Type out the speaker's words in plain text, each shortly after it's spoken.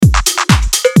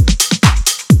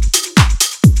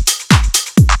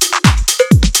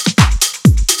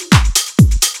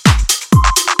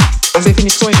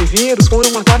definições de vírus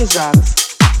foram atualizadas.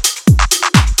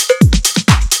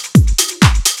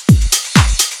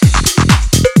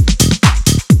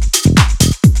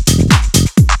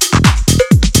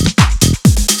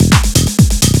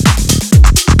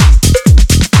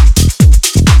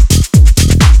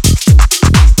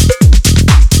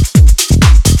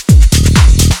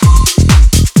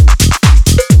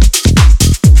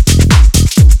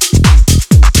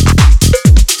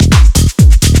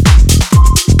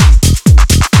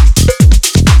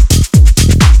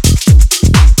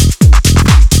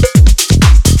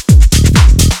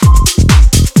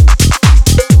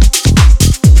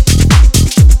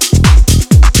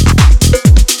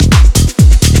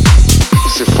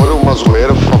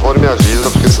 Zoeira, por favor me avisa,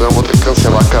 porque senão eu vou ter que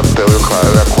cancelar cartão e o cara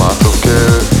é 4, porque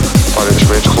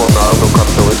aparentemente clonaram meu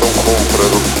cartão e estão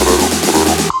comprando.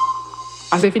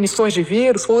 As definições de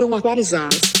vírus foram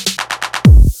atualizadas.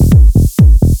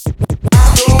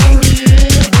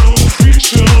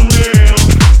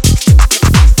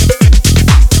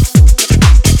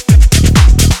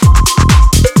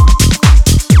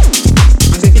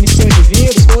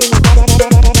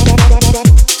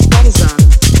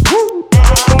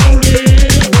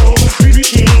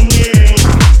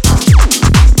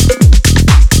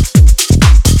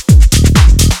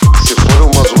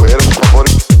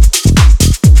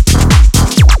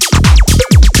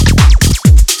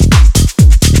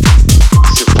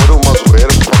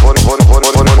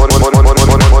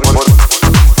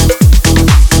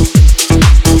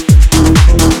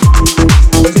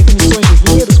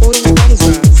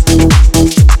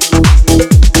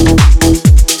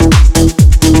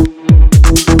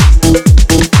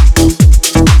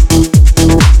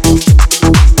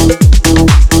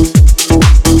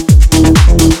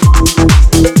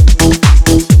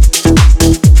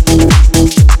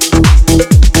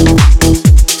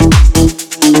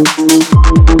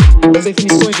 As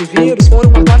definições de vírus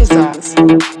foram atualizadas.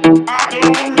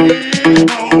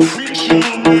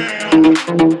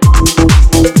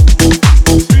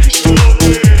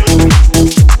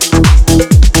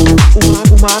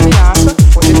 Uma ameaça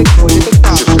foi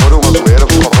detectada. Se for uma zoeira,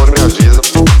 por favor me avisa.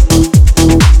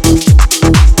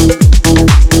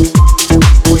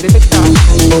 Foi detectada.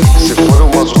 Se for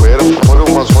uma zoeira, Se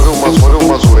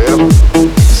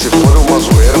for uma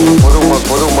zoeira,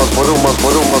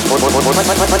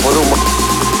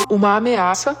 Uma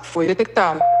ameaça foi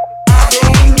detectada.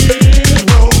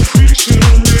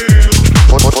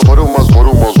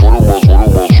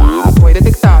 Foi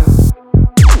detectada.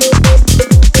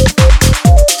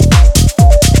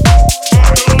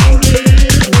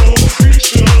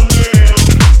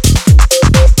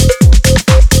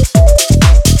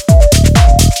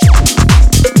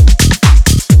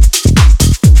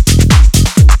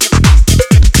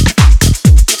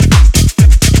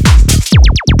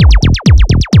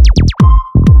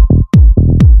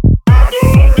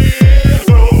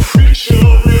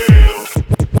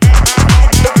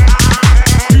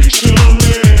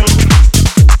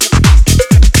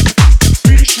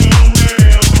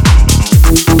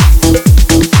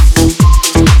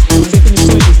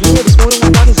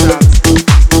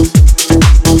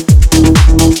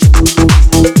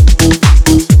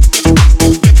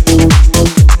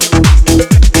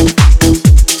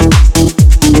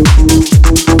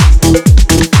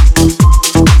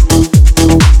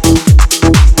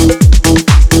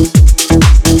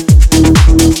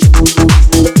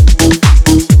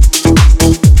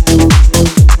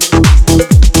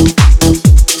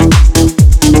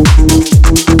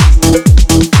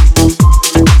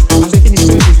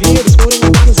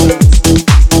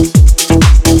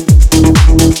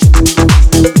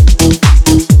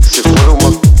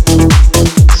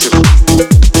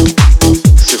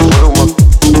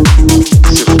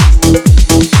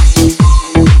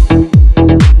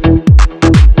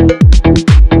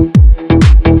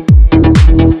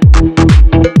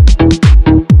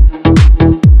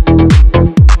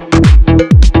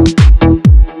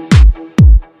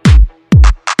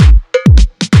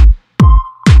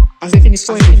 As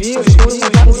definições de vírus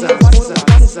foram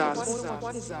atualizadas.